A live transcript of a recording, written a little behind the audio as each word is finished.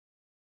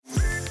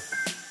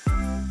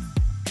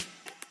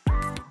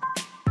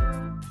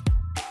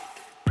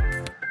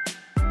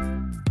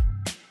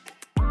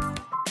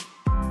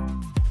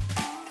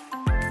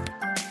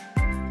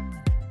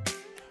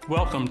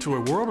Welcome to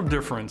A World of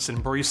Difference,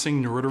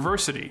 Embracing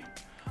Neurodiversity.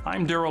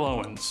 I'm Daryl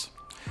Owens.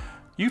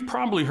 You've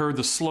probably heard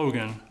the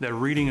slogan that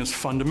reading is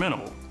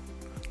fundamental.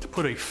 To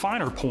put a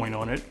finer point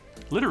on it,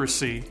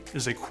 literacy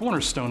is a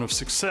cornerstone of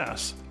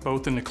success,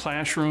 both in the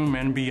classroom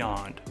and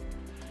beyond.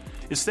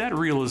 It's that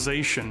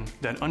realization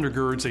that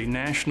undergirds a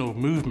national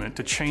movement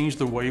to change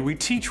the way we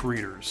teach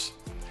readers.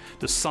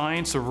 The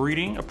science of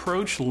reading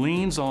approach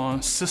leans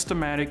on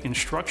systematic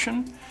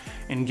instruction,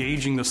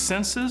 engaging the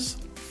senses,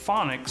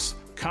 phonics,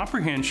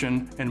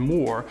 comprehension, and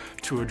more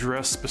to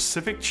address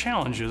specific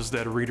challenges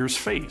that readers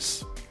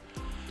face.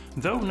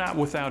 Though not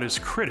without its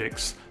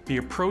critics, the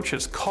approach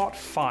has caught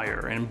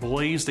fire and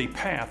blazed a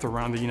path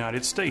around the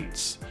United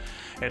States.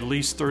 At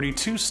least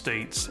 32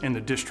 states and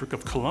the District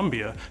of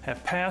Columbia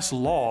have passed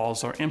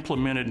laws or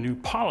implemented new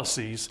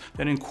policies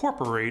that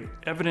incorporate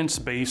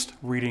evidence-based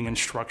reading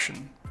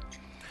instruction.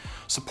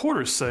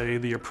 Supporters say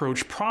the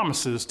approach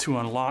promises to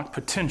unlock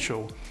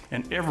potential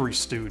in every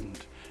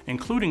student,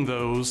 including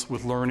those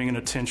with learning and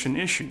attention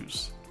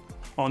issues.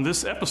 On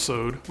this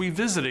episode, we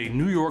visit a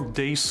New York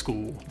day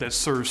school that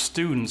serves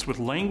students with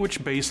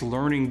language-based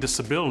learning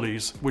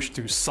disabilities, which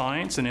through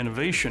science and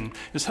innovation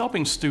is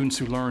helping students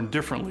who learn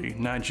differently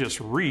not just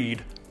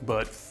read,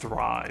 but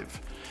thrive.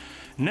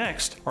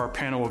 Next, our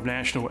panel of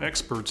national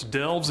experts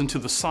delves into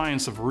the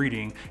science of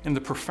reading and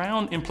the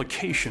profound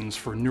implications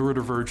for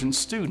neurodivergent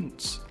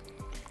students.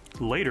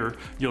 Later,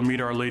 you'll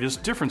meet our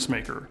latest difference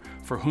maker,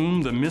 for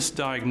whom the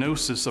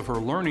misdiagnosis of her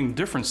learning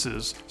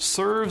differences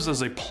serves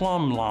as a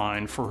plumb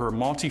line for her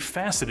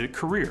multifaceted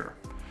career.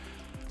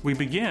 We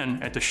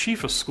begin at the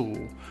Shifa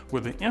School,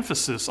 where the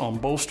emphasis on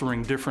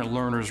bolstering different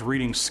learners'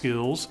 reading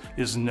skills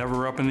is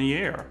never up in the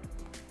air,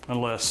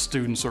 unless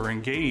students are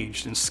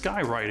engaged in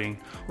skywriting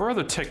or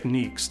other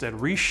techniques that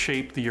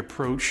reshape the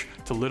approach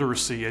to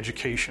literacy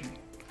education.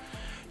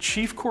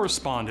 Chief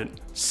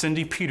Correspondent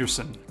Cindy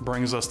Peterson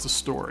brings us the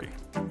story.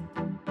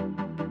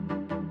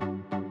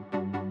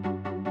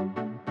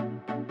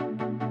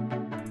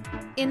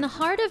 In the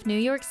heart of New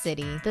York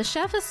City, the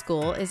Shifa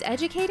School is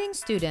educating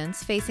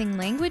students facing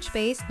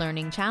language-based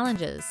learning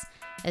challenges.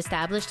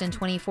 Established in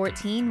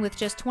 2014 with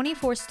just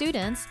 24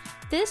 students,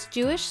 this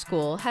Jewish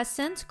school has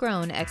since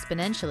grown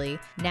exponentially,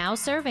 now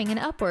serving in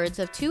upwards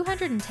of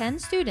 210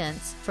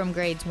 students from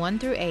grades 1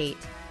 through 8.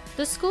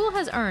 The school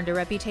has earned a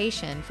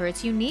reputation for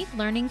its unique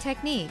learning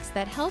techniques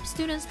that help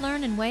students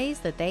learn in ways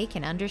that they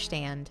can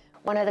understand.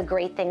 One of the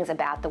great things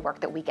about the work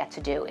that we get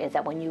to do is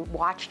that when you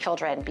watch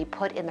children be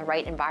put in the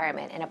right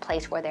environment, in a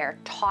place where they're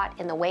taught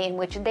in the way in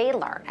which they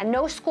learn, and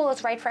no school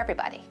is right for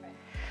everybody.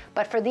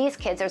 But for these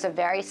kids, there's a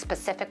very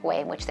specific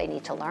way in which they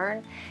need to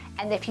learn,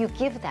 and if you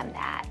give them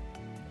that,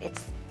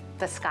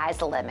 the sky's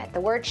the limit.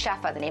 The word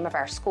Shefa, the name of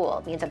our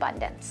school, means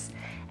abundance.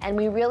 And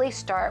we really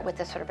start with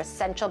this sort of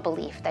essential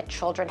belief that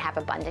children have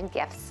abundant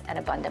gifts and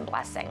abundant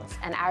blessings.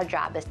 And our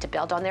job is to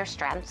build on their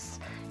strengths,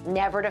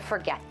 never to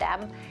forget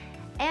them,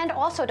 and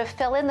also to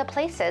fill in the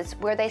places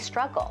where they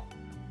struggle.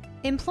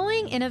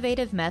 Employing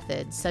innovative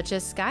methods such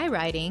as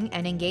skywriting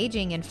and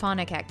engaging in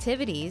phonic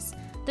activities,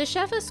 the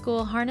Shifa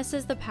School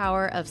harnesses the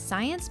power of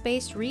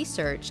science-based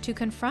research to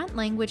confront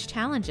language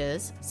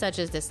challenges, such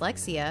as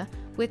dyslexia,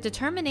 with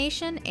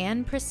determination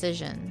and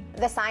precision.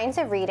 The science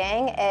of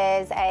reading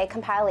is a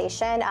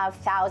compilation of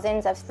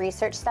thousands of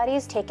research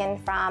studies taken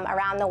from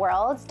around the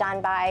world,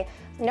 done by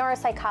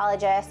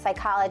neuropsychologists,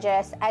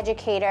 psychologists,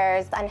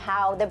 educators, on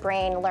how the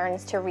brain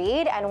learns to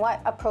read and what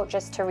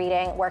approaches to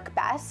reading work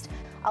best.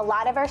 A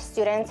lot of our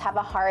students have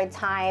a hard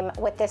time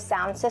with this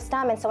sound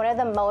system, and so one of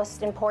the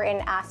most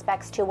important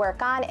aspects to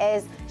work on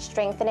is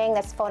strengthening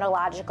this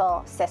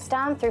phonological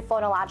system through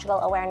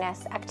phonological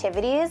awareness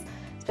activities,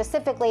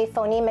 specifically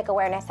phonemic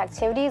awareness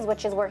activities,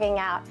 which is working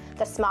out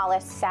the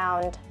smallest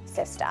sound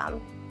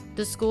system.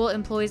 The school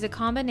employs a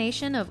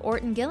combination of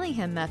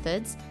Orton-Gillingham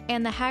methods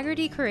and the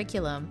Haggerty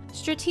curriculum,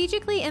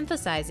 strategically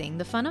emphasizing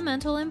the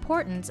fundamental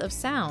importance of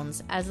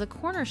sounds as the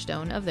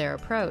cornerstone of their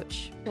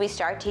approach. We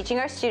start teaching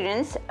our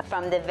students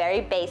from the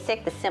very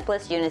basic, the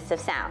simplest units of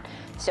sound.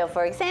 So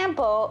for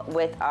example,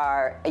 with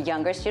our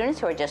younger students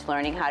who are just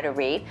learning how to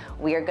read,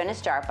 we are going to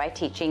start by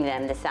teaching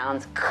them the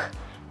sounds k,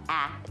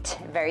 at,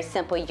 very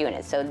simple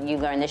units. So you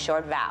learn the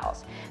short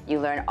vowels, you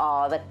learn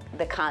all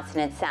the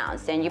consonant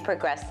sounds, then you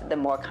progress to the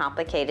more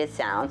complicated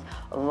sounds,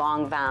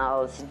 long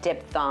vowels,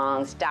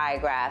 diphthongs,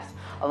 digraphs.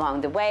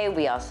 Along the way,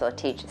 we also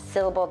teach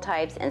syllable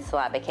types and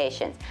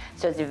syllabications.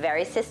 So it's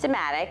very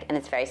systematic and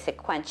it's very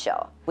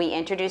sequential. We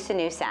introduce a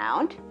new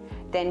sound,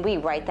 then we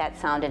write that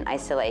sound in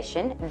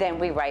isolation, then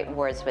we write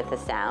words with the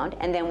sound,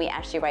 and then we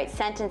actually write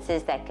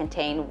sentences that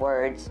contain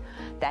words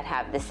that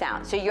have the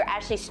sound. So you're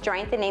actually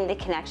strengthening the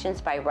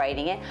connections by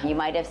writing it. You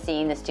might have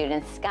seen the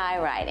students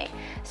skywriting.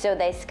 So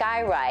they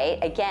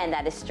skywrite, again,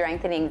 that is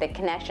strengthening the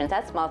connections.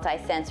 That's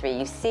multisensory.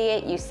 You see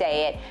it, you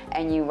say it,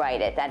 and you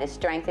write it. That is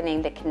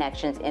strengthening the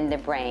connections in the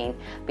brain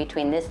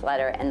between this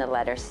letter and the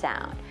letter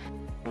sound.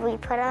 We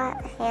put our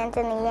hands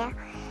in the air,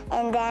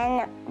 and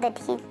then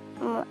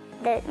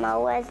the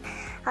Mo was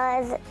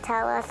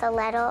tell us a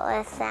letter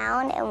or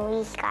sound and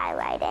we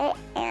skywrite it.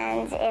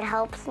 And it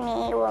helps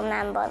me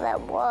remember the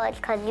words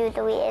because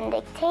usually in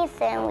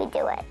dictation we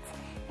do it.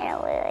 And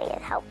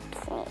it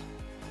helps me.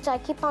 So I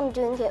keep on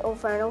doing it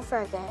over and over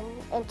again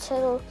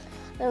until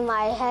in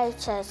my head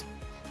says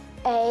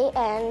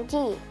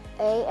A-N-D.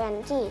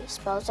 A-N-D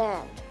spells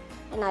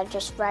and I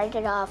just write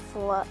it off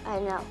for what I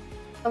know.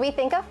 When we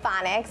think of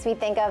phonics, we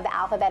think of the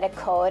alphabetic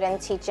code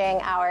and teaching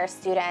our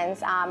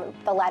students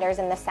the letters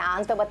and the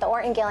sounds, but what the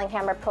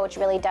Orton-Gillingham approach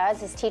really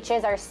does is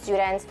teaches our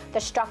students the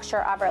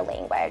structure of our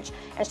language.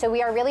 And so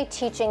we are really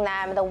teaching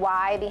them the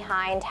why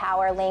behind how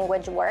our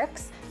language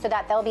works so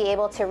that they'll be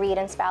able to read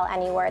and spell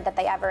any word that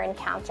they ever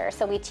encounter.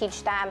 So we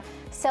teach them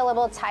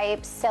syllable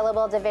types,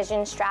 syllable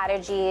division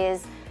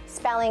strategies,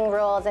 spelling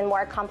rules, and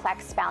more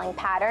complex spelling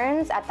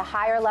patterns. At the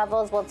higher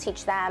levels, we'll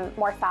teach them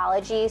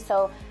morphology,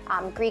 so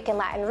Greek and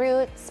Latin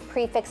roots,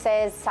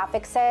 prefixes,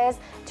 suffixes,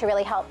 to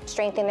really help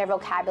strengthen their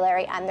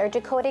vocabulary and their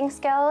decoding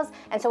skills.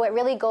 And so it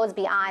really goes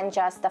beyond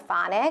just the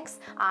phonics.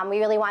 We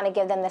really want to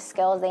give them the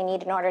skills they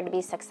need in order to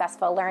be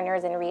successful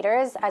learners and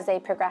readers as they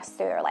progress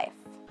through their life.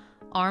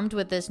 Armed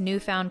with this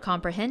newfound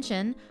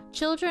comprehension,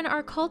 children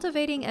are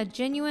cultivating a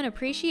genuine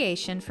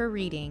appreciation for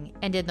reading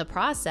and in the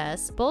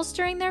process,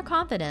 bolstering their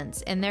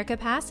confidence in their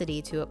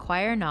capacity to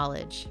acquire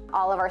knowledge.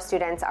 All of our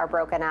students are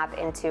broken up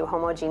into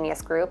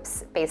homogeneous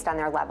groups based on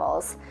their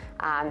levels.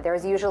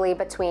 There's usually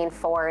between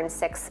 4 and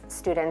 6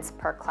 students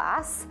per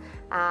class,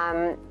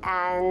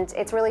 and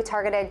it's really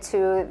targeted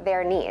to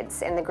their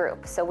needs in the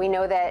group. So we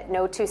know that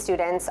no 2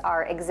 students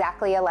are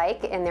exactly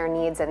alike in their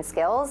needs and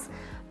skills,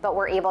 but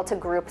we're able to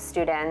group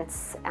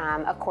students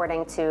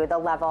according to the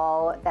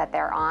level that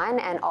they're on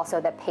and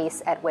also the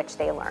pace at which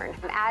they learn.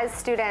 As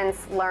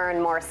students learn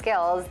more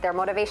skills, their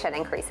motivation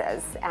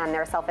increases and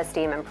their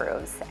self-esteem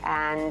improves,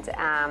 and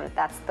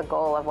that's the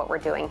goal of what we're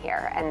doing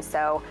here. And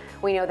so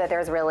we know that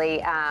there's really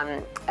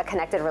a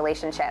connected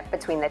relationship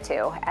between the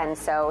two, and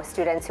so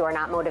students who are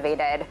not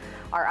motivated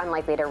are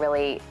unlikely to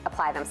really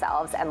apply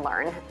themselves and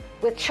learn.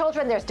 With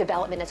children, there's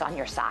development is on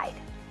your side.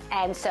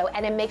 And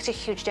it makes a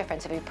huge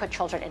difference if you put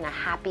children in a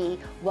happy,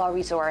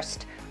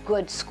 well-resourced,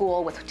 good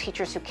school with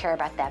teachers who care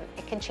about them.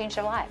 It can change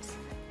their lives.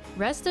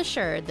 Rest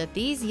assured that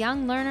these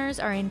young learners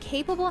are in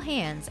capable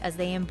hands as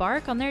they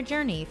embark on their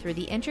journey through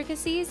the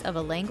intricacies of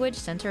a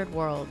language-centered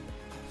world.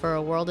 For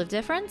A World of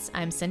Difference,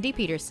 I'm Cindy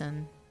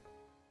Peterson.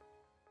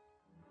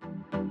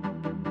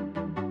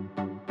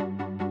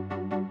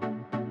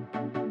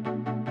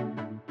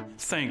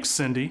 Thanks,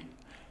 Cindy.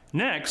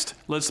 Next,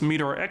 let's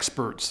meet our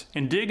experts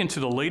and dig into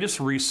the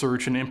latest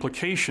research and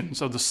implications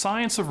of the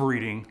science of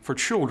reading for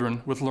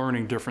children with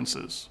learning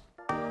differences.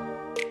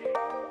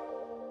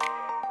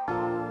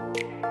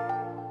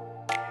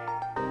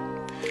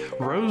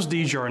 Rose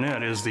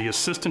DeJarnette is the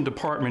Assistant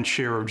Department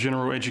Chair of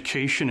General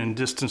Education and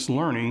Distance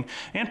Learning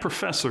and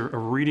Professor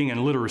of Reading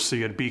and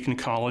Literacy at Beacon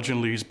College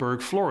in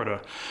Leesburg,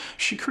 Florida.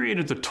 She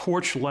created the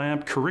Torch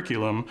Lab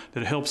curriculum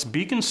that helps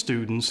Beacon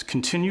students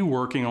continue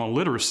working on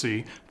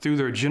literacy through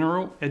their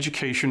general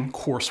education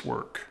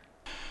coursework.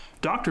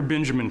 Dr.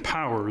 Benjamin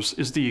Powers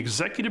is the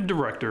Executive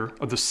Director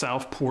of the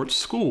Southport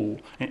School,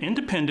 an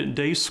independent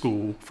day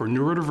school for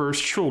neurodiverse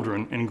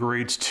children in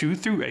grades 2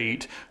 through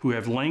 8 who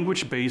have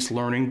language-based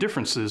learning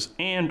differences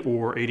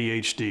and/or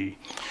ADHD.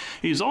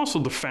 He is also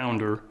the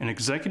founder and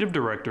Executive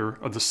Director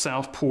of the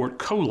Southport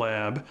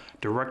CoLab,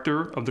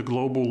 Director of the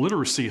Global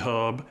Literacy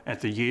Hub at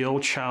the Yale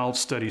Child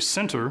Studies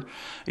Center,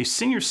 a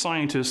senior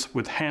scientist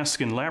with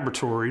Haskin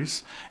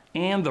Laboratories,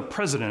 and the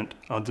president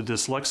of the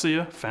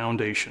Dyslexia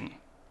Foundation.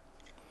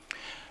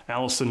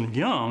 Allison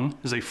Young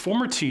is a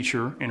former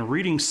teacher and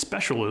reading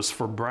specialist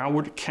for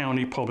Broward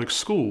County Public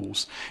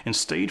Schools and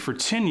stayed for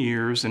 10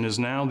 years and is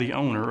now the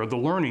owner of the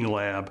Learning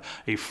Lab,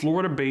 a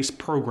Florida-based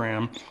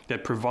program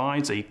that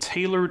provides a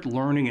tailored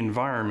learning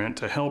environment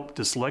to help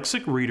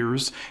dyslexic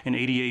readers and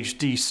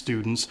ADHD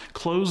students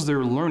close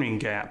their learning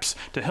gaps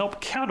to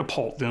help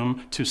catapult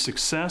them to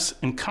success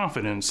and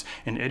confidence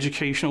in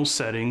educational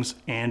settings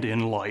and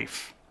in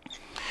life.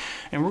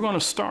 And we're going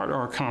to start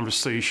our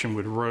conversation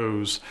with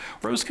Rose.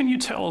 Rose, can you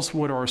tell us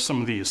what are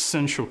some of the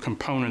essential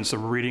components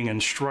of reading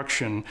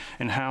instruction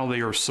and how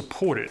they are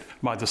supported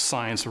by the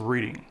science of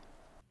reading?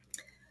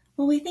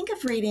 Well, we think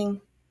of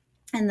reading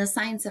and the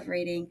science of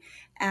reading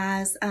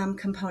as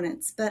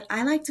components, but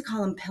I like to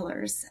call them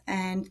pillars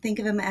and think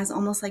of them as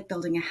almost like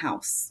building a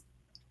house.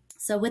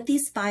 So with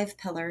these 5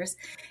 pillars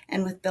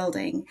and with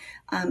building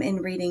in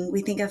reading,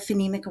 we think of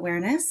phonemic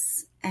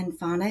awareness and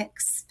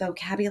phonics,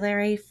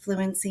 vocabulary,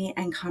 fluency,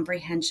 and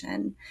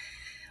comprehension.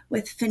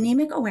 With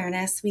phonemic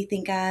awareness, we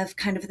think of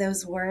kind of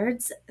those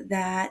words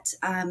that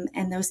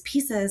and those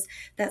pieces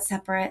that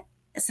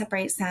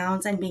separate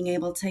sounds and being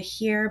able to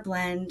hear,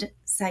 blend,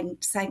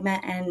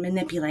 segment, and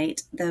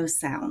manipulate those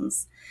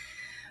sounds.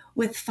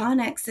 With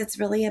phonics, it's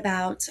really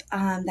about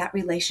that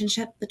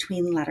relationship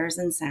between letters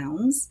and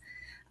sounds.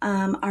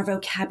 Our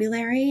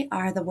vocabulary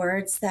are the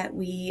words that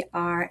we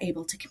are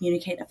able to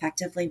communicate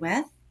effectively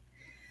with.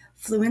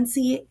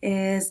 Fluency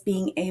is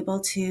being able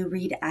to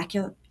read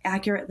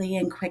accurately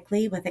and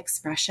quickly with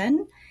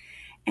expression.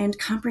 And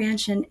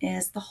comprehension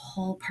is the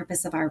whole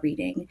purpose of our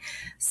reading.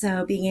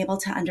 So being able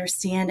to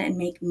understand and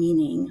make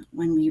meaning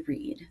when we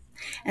read.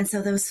 And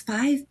so those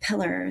 5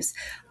 pillars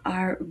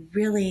are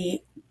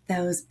really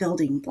those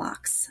building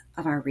blocks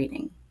of our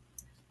reading.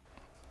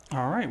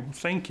 All right, well,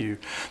 thank you.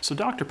 So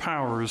Dr.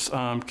 Powers,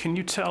 can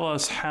you tell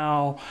us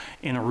how,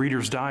 in a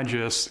Reader's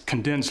Digest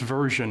condensed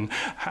version,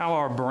 how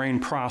our brain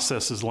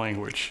processes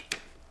language?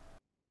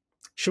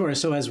 Sure.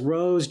 So as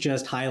Rose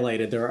just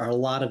highlighted, there are a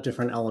lot of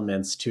different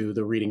elements to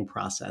the reading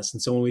process.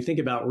 And so when we think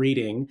about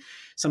reading,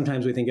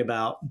 sometimes we think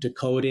about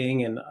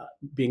decoding and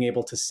being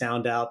able to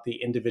sound out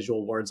the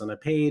individual words on a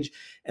page.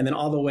 And then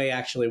all the way,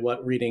 actually,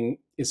 what reading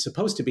is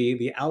supposed to be,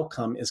 the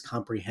outcome is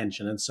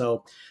comprehension. And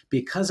so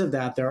because of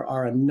that, there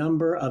are a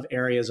number of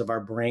areas of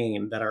our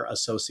brain that are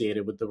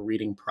associated with the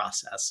reading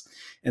process.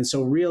 And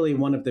so really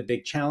one of the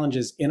big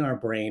challenges in our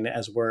brain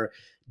as we're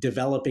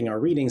developing our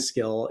reading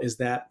skill is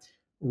that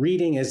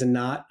reading is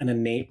not an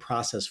innate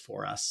process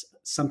for us.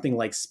 Something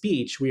like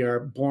speech, we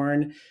are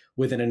born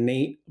with an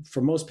innate,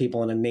 for most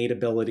people, an innate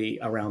ability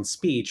around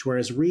speech,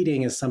 whereas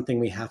reading is something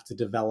we have to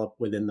develop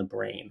within the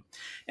brain.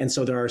 And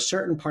so there are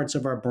certain parts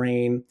of our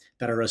brain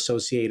that are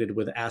associated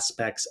with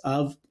aspects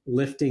of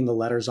lifting the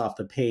letters off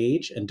the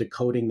page and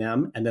decoding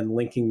them and then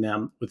linking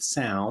them with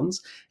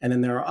sounds. And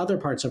then there are other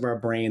parts of our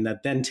brain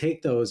that then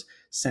take those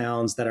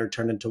sounds that are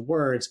turned into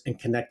words and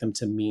connect them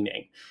to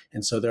meaning.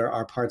 And so there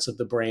are parts of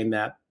the brain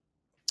that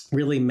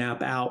really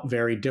map out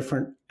very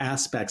different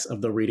aspects of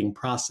the reading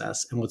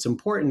process. And what's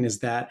important is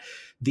that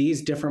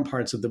these different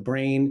parts of the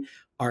brain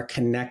are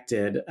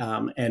connected,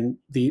 and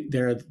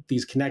there are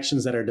these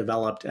connections that are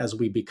developed as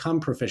we become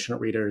proficient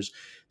readers,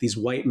 these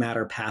white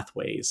matter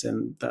pathways.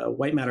 And the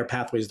white matter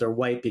pathways, they're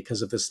white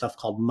because of this stuff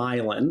called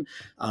myelin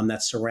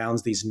that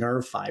surrounds these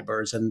nerve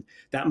fibers. And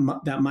that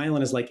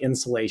myelin is like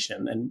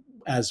insulation. And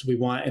as we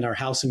want in our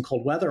house in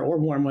cold weather or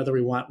warm weather,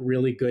 we want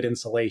really good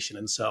insulation.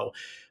 And so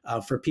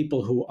for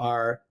people who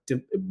are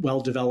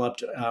well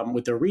developed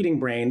with their reading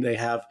brain, they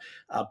have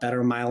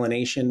better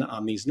myelination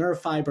on these nerve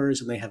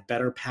fibers, and they have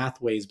better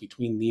pathways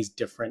between these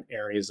different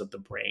areas of the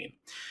brain.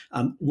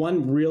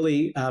 One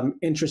really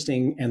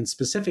interesting and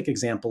specific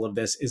example of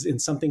this is in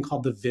something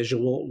called the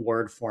visual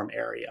word form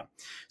area.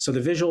 So the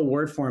visual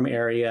word form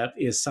area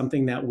is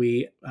something that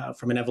we,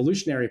 from an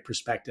evolutionary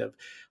perspective,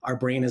 our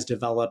brain has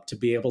developed to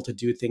be able to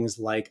do things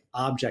like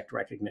object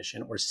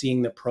recognition or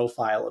seeing the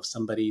profile of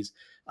somebody's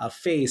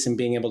face and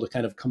being able to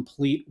kind of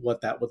complete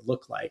what that would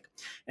look like.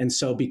 And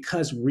so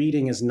because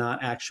reading is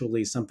not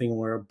actually something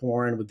we're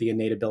born with the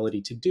innate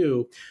ability to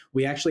do,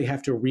 we actually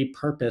have to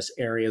repurpose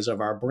areas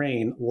of our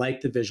brain like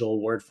the visual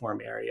word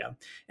form area.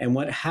 And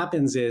what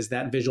happens is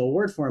that visual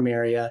word form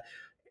area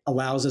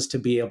allows us to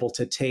be able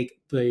to take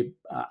the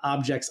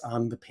objects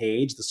on the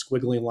page, the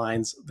squiggly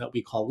lines that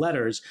we call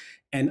letters,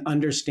 and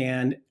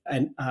understand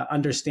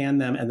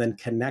them and then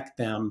connect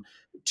them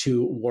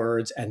to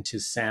words and to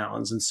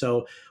sounds. And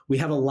so we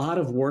have a lot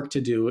of work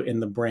to do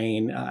in the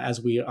brain as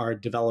we are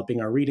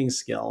developing our reading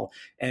skill.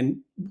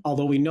 And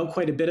although we know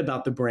quite a bit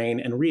about the brain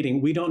and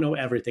reading, we don't know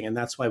everything. And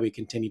that's why we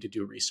continue to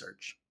do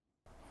research.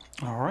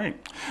 All right.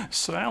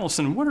 So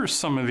Allison, what are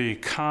some of the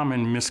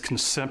common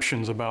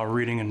misconceptions about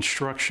reading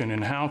instruction,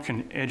 and how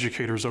can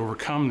educators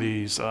overcome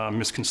these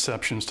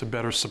misconceptions to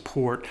better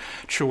support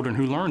children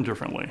who learn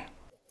differently?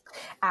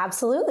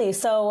 Absolutely.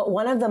 So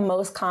one of the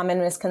most common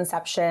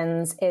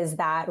misconceptions is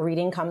that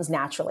reading comes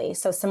naturally.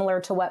 So similar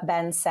to what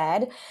Ben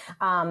said,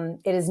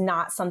 it is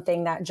not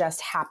something that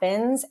just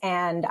happens.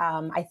 And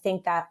I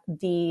think that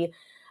the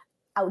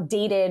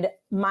outdated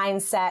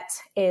mindset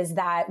is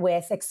that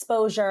with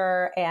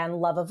exposure and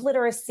love of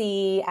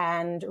literacy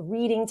and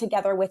reading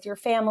together with your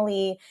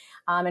family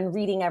and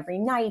reading every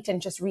night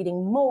and just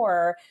reading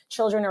more,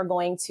 children are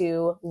going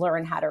to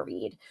learn how to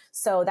read.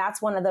 So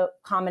that's one of the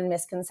common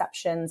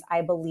misconceptions,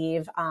 I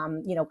believe,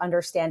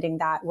 understanding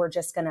that we're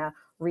just going to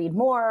read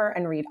more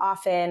and read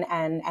often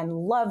and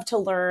love to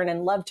learn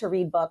and love to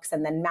read books,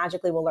 and then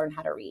magically we'll learn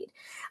how to read.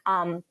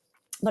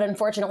 But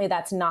unfortunately,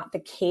 that's not the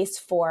case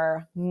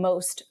for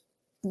most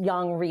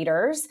young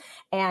readers,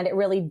 and it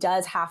really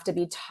does have to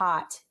be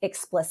taught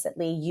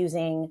explicitly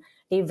using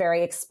a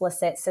very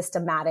explicit,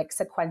 systematic,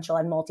 sequential,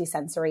 and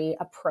multisensory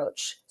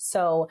approach.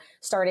 So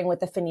starting with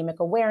the phonemic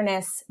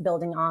awareness,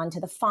 building on to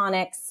the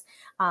phonics,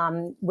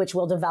 which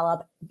will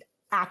develop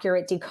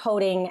accurate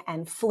decoding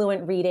and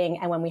fluent reading.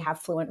 And when we have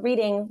fluent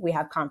reading, we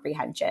have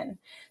comprehension.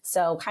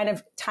 So kind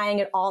of tying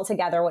it all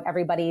together, what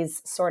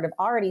everybody's sort of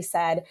already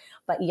said.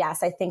 But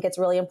yes, I think it's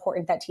really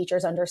important that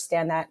teachers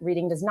understand that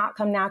reading does not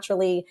come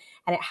naturally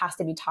and it has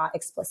to be taught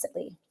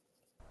explicitly.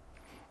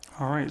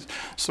 All right.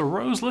 So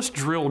Rose, let's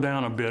drill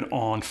down a bit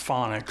on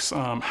phonics.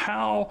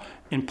 How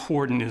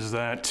important is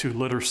that to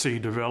literacy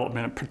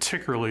development,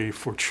 particularly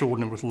for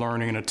children with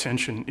learning and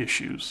attention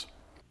issues?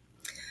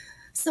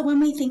 So when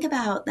we think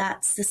about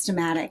that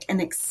systematic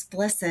and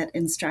explicit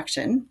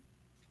instruction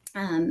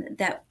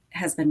that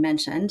has been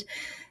mentioned,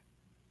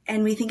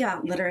 And we think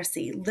about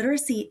literacy.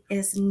 Literacy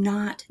is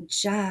not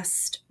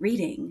just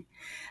reading.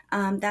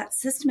 That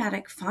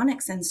systematic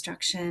phonics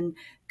instruction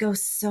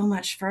goes so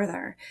much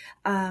further.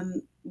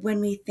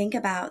 When we think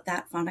about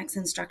that phonics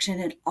instruction,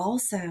 it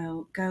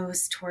also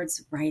goes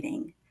towards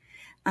writing.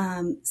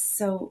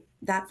 So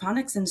that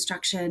phonics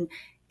instruction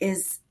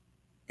is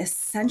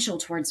essential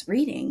towards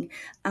reading.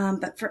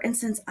 But for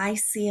instance, I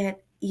see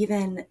it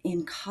even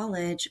in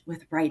college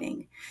with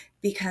writing,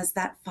 because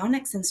that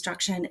phonics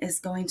instruction is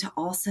going to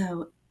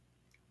also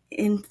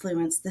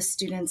influence the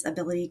student's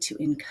ability to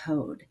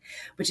encode,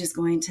 which is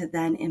going to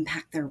then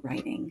impact their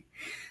writing.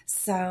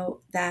 So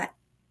that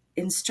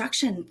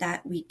instruction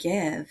that we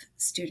give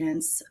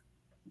students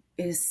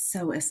is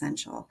so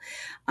essential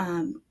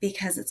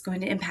because it's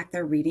going to impact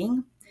their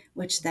reading,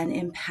 which then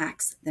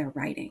impacts their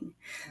writing.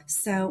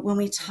 So when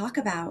we talk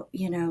about,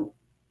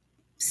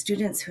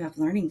 students who have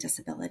learning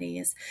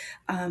disabilities,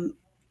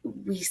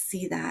 we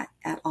see that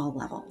at all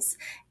levels.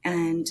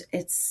 And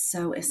it's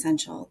so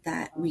essential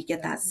that we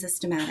get that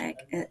systematic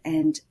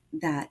and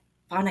that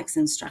phonics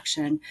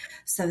instruction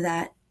so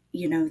that,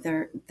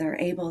 they're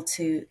able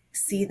to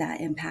see that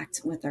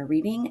impact with their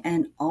reading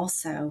and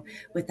also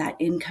with that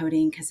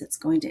encoding, because it's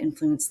going to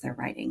influence their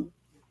writing.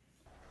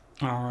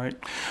 All right.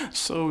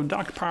 So,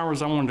 Dr.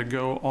 Powers, I wanted to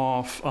go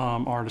off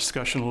our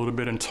discussion a little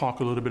bit and talk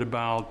a little bit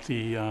about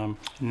the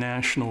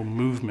national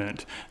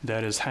movement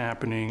that is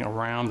happening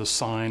around the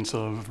science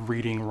of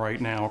reading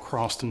right now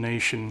across the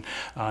nation,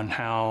 and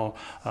how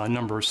a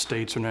number of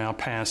states are now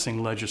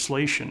passing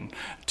legislation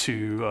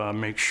to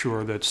make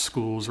sure that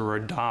schools are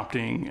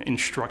adopting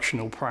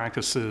instructional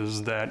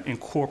practices that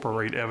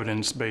incorporate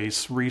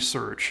evidence-based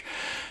research.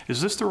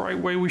 Is this the right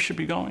way we should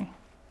be going?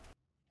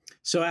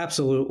 So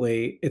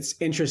absolutely. It's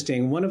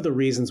interesting. One of the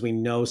reasons we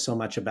know so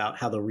much about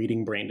how the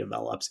reading brain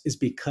develops is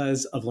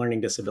because of learning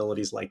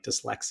disabilities like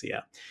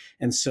dyslexia.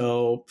 And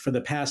so for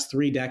the past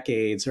 3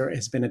 decades, there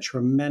has been a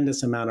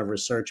tremendous amount of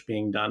research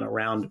being done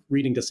around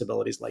reading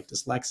disabilities like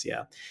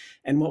dyslexia.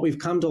 And what we've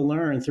come to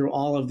learn through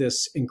all of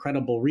this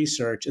incredible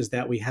research is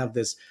that we have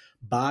this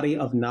body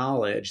of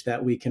knowledge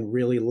that we can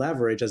really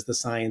leverage as the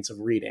science of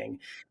reading.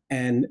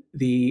 And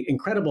the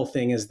incredible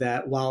thing is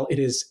that while it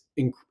is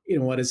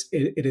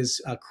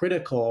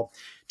critical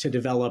to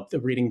develop the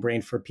reading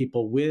brain for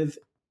people with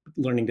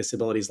learning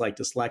disabilities like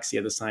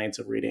dyslexia, the science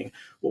of reading,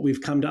 what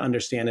we've come to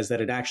understand is that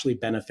it actually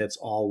benefits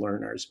all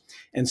learners.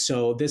 And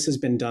so this has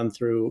been done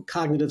through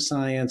cognitive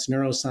science,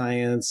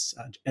 neuroscience,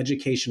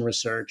 education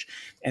research.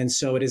 And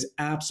so it is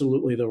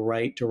absolutely the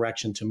right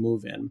direction to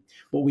move in.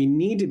 What we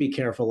need to be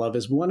careful of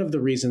is one of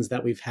the reasons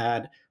that we've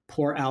had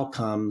poor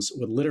outcomes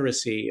with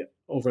literacy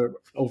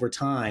over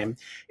time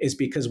is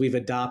because we've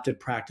adopted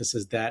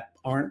practices that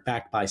aren't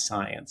backed by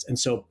science. And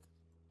so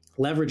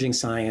leveraging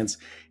science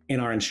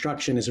in our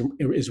instruction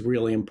is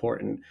really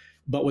important.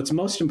 But what's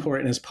most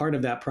important as part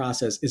of that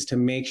process is to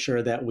make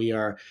sure that we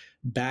are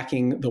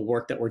backing the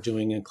work that we're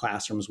doing in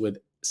classrooms with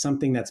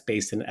something that's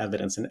based in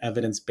evidence, an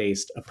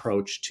evidence-based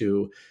approach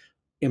to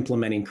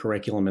implementing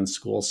curriculum in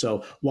school.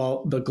 So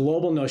while the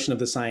global notion of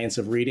the science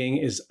of reading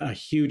is a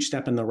huge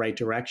step in the right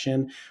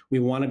direction, we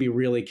want to be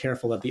really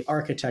careful that the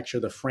architecture,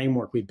 the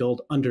framework we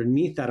build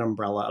underneath that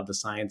umbrella of the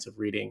science of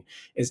reading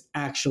is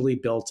actually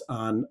built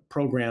on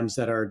programs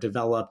that are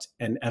developed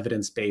and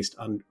evidence-based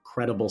on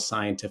credible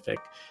scientific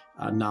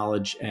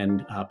knowledge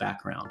and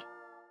background.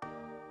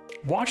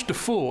 Watch the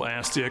full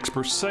Ask the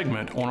Expert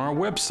segment on our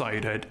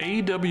website at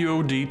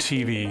awodtv.org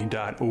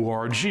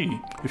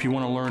if you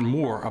want to learn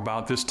more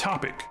about this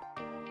topic.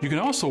 You can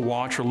also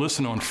watch or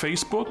listen on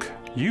Facebook,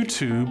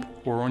 YouTube,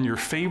 or on your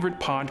favorite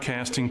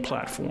podcasting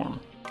platform.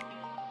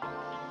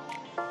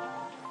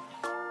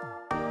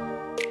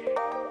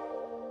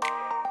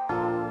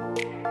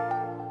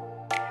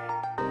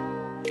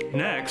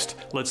 Next,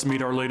 let's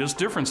meet our latest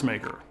difference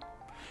maker.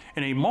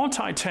 In a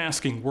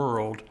multitasking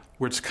world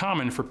where it's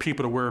common for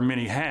people to wear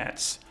many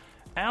hats,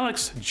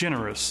 Alex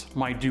Generous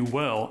might do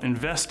well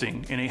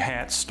investing in a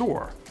hat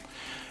store.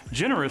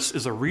 Generous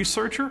is a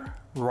researcher,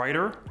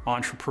 writer,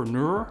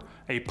 entrepreneur,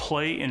 a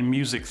play and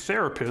music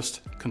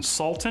therapist,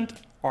 consultant,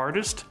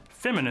 artist,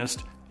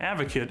 feminist,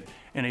 advocate,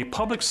 and a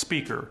public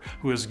speaker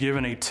who has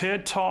given a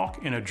TED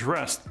Talk and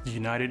addressed the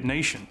United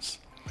Nations.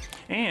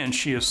 And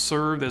she has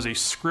served as a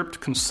script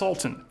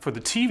consultant for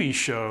the TV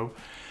show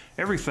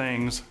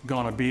Everything's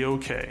Gonna Be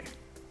Okay.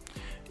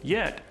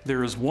 Yet,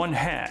 there is one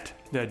hat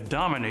that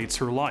dominates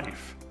her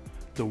life,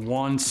 the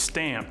one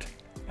stamped,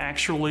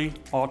 actually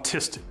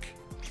autistic.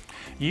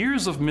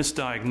 Years of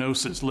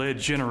misdiagnosis led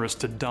Generous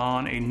to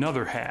don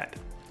another hat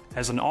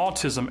as an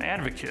autism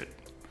advocate.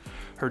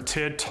 Her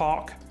TED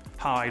Talk,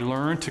 How I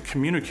Learned to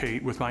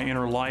Communicate with My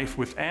Inner Life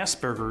with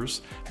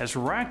Asperger's, has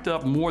racked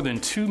up more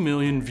than 2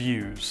 million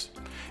views.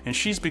 And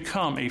she's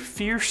become a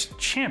fierce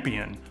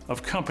champion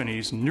of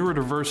companies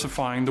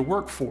neurodiversifying the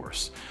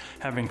workforce,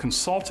 having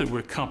consulted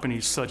with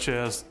companies such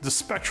as The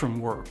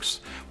Spectrum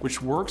Works,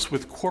 which works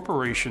with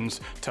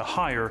corporations to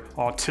hire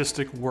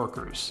autistic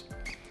workers.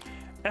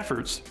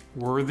 Efforts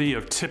worthy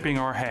of tipping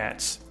our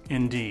hats,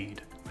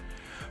 indeed.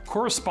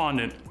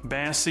 Correspondent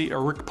Bassi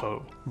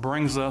Arikpo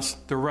brings us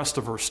the rest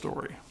of her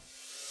story.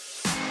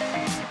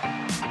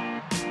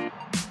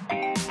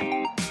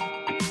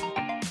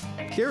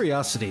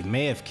 Curiosity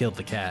may have killed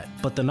the cat,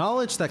 but the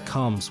knowledge that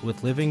comes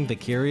with living the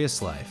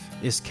curious life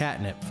is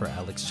catnip for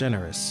Alex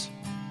Generous.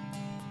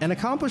 An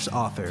accomplished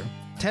author,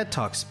 TED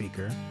Talk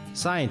speaker,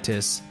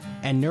 scientist,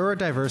 and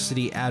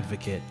neurodiversity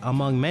advocate,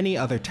 among many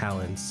other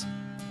talents,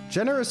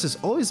 Generous has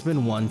always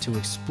been one to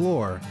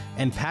explore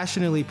and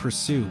passionately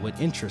pursue what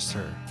interests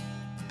her.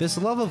 This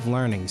love of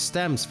learning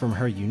stems from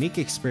her unique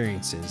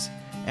experiences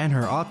and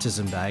her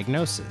autism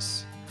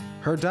diagnosis.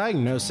 Her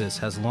diagnosis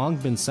has long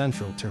been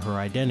central to her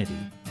identity.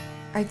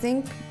 I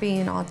think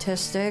being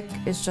autistic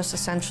is just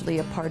essentially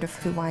a part of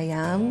who I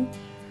am.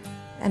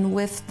 And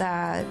with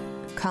that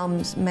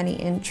comes many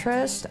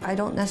interests. I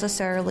don't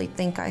necessarily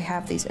think I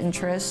have these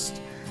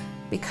interests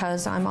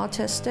because I'm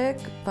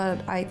autistic,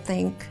 but I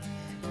think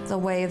the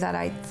way that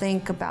I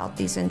think about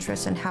these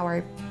interests and how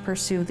I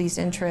pursue these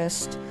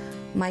interests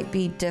might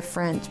be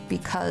different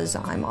because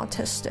I'm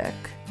autistic.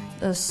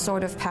 The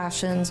sort of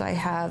passions I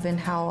have and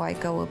how I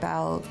go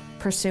about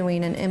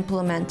pursuing and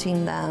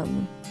implementing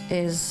them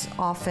is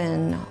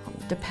often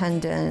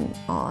dependent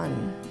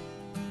on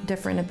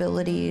different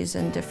abilities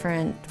and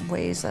different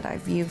ways that I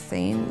view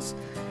things,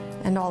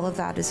 and all of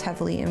that is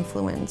heavily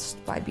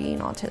influenced by being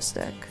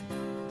autistic.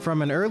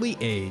 From an early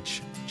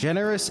age,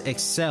 Generous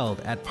excelled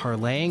at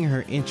parlaying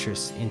her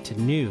interests into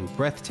new,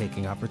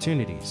 breathtaking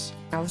opportunities.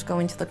 I was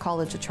going to the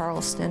College of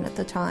Charleston at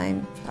the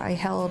time. I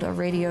held a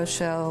radio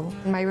show.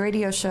 My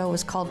radio show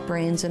was called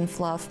Brains and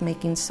Fluff,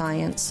 Making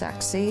Science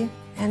Sexy.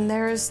 And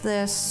there's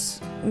this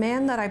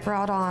man that I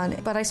brought on,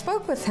 but I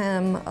spoke with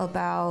him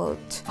about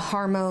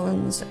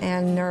hormones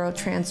and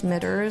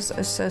neurotransmitters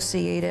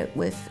associated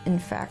with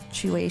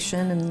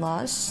infatuation and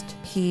lust.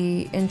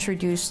 He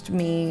introduced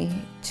me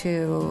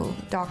to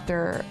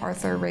Dr.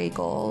 Arthur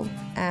Regal,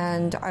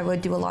 and I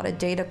would do a lot of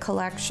data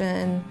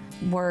collection,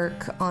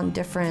 work on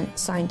different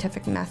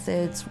scientific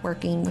methods,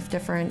 working with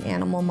different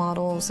animal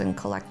models and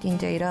collecting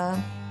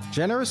data.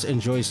 Generous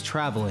enjoys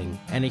traveling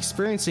and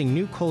experiencing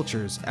new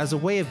cultures as a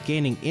way of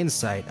gaining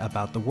insight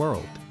about the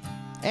world.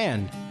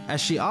 And,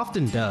 as she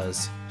often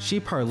does, she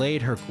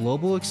parlayed her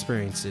global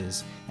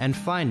experiences and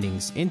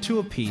findings into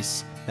a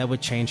piece that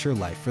would change her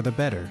life for the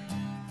better.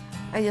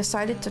 I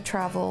decided to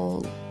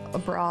travel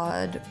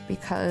abroad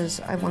because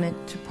I wanted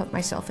to put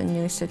myself in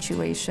new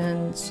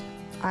situations.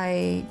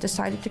 I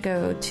decided to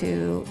go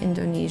to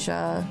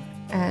Indonesia,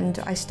 and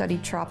I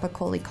studied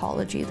tropical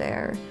ecology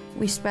there.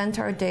 We spent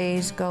our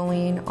days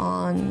going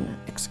on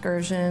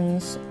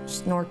excursions,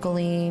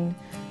 snorkeling,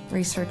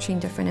 researching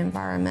different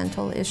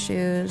environmental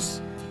issues.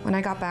 When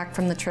I got back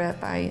from the trip,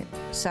 I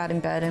sat in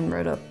bed and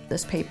wrote up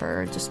this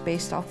paper just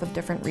based off of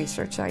different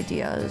research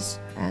ideas,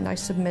 and I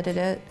submitted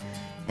it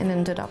and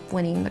ended up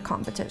winning the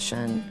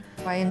competition.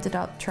 I ended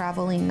up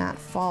traveling that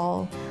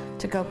fall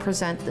to go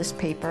present this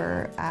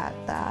paper at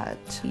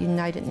that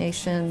United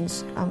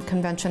Nations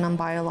Convention on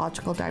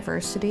Biological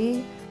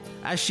Diversity.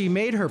 As she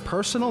made her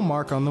personal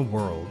mark on the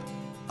world,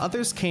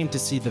 others came to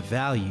see the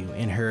value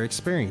in her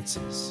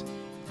experiences.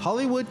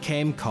 Hollywood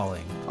came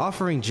calling,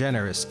 offering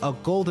Generous a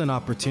golden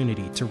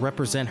opportunity to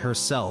represent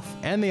herself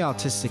and the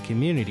autistic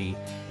community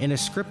in a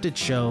scripted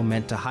show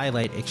meant to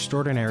highlight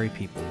extraordinary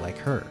people like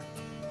her.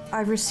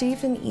 I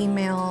received an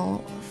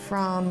email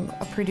from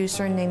a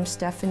producer named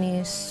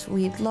Stephanie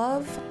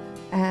Sweedlove,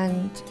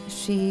 and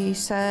she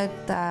said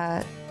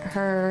that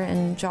her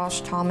and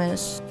Josh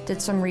Thomas did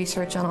some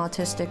research on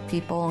autistic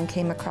people and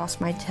came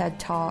across my TED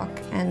Talk,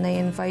 and they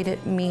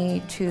invited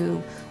me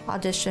to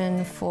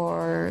audition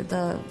for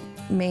the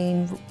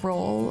main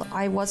role.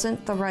 I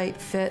wasn't the right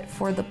fit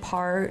for the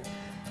part.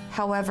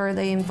 However,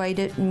 they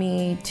invited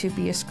me to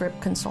be a script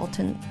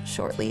consultant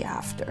shortly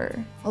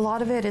after. A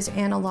lot of it is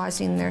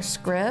analyzing their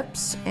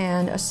scripts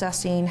and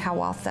assessing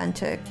how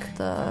authentic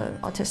the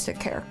autistic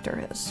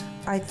character is.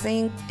 I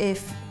think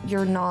if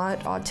you're not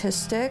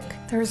autistic,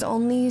 there's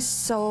only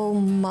so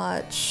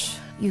much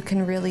you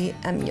can really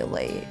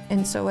emulate,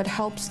 and so it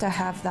helps to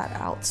have that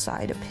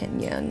outside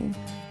opinion.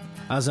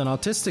 As an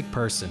autistic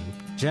person,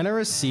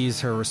 Generous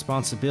sees her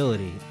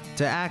responsibility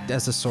to act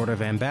as a sort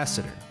of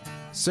ambassador,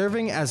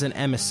 serving as an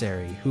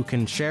emissary who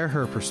can share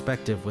her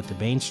perspective with the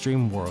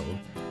mainstream world,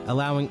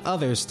 allowing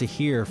others to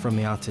hear from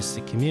the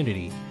autistic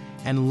community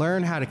and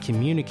learn how to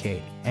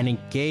communicate and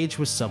engage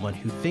with someone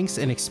who thinks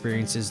and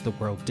experiences the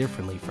world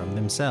differently from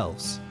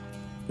themselves.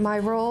 My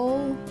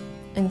role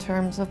in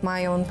terms of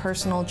my own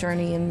personal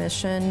journey and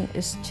mission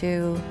is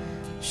to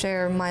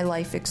share my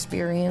life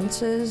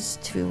experiences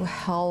to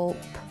help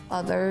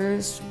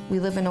others. We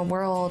live in a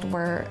world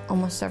where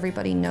almost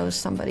everybody knows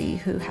somebody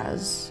who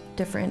has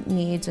different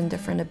needs and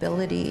different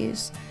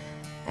abilities,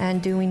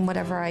 and doing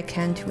whatever I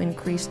can to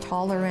increase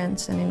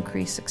tolerance and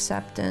increase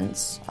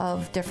acceptance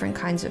of different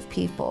kinds of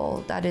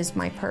people. That is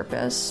my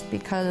purpose,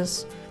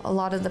 because a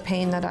lot of the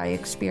pain that I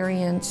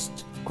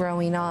experienced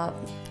growing up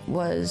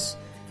was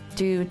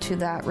due to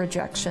that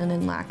rejection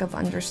and lack of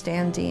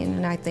understanding,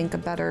 and I think a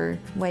better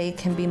way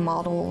can be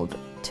modeled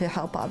to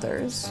help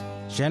others.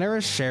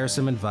 Generous shares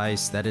some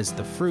advice that is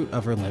the fruit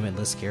of her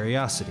limitless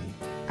curiosity.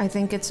 I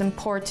think it's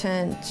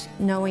important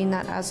knowing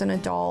that as an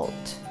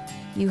adult,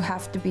 you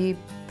have to be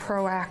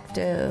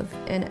proactive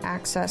in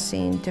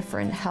accessing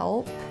different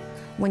help.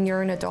 When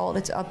you're an adult,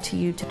 it's up to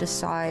you to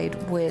decide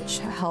which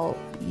help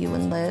you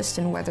enlist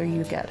and whether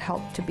you get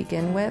help to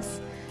begin with.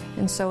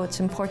 And so it's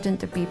important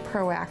to be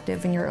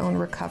proactive in your own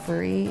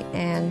recovery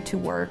and to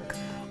work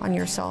on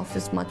yourself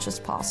as much as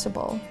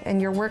possible.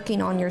 And you're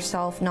working on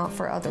yourself not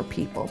for other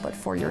people, but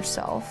for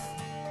yourself.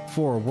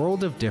 For a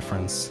world of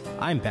difference,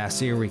 I'm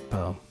Bassi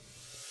Arikpo.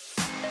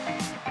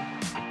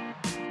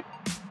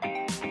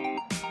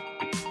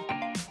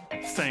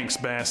 Thanks,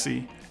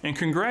 Bassi, and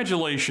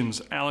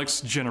congratulations,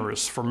 Alex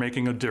Generous, for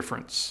making a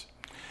difference.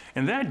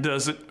 And that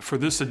does it for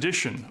this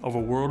edition of A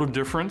World of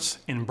Difference,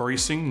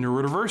 Embracing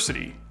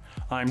Neurodiversity.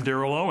 I'm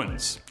Daryl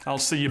Owens. I'll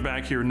see you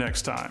back here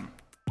next time.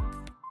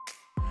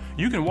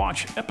 You can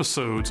watch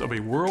episodes of A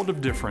World of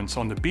Difference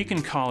on the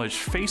Beacon College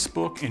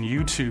Facebook and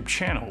YouTube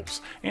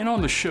channels and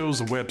on the show's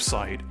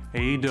website,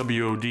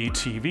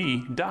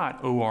 awodtv.org.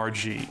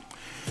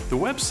 The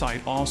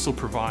website also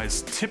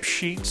provides tip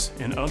sheets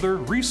and other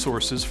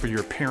resources for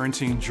your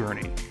parenting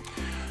journey.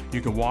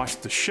 You can watch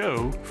the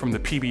show from the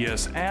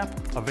PBS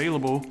app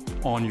available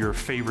on your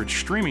favorite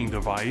streaming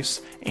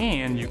device,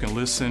 and you can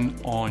listen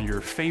on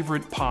your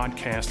favorite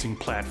podcasting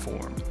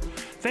platform.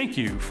 Thank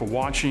you for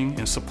watching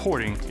and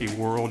supporting A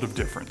World of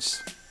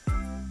Difference.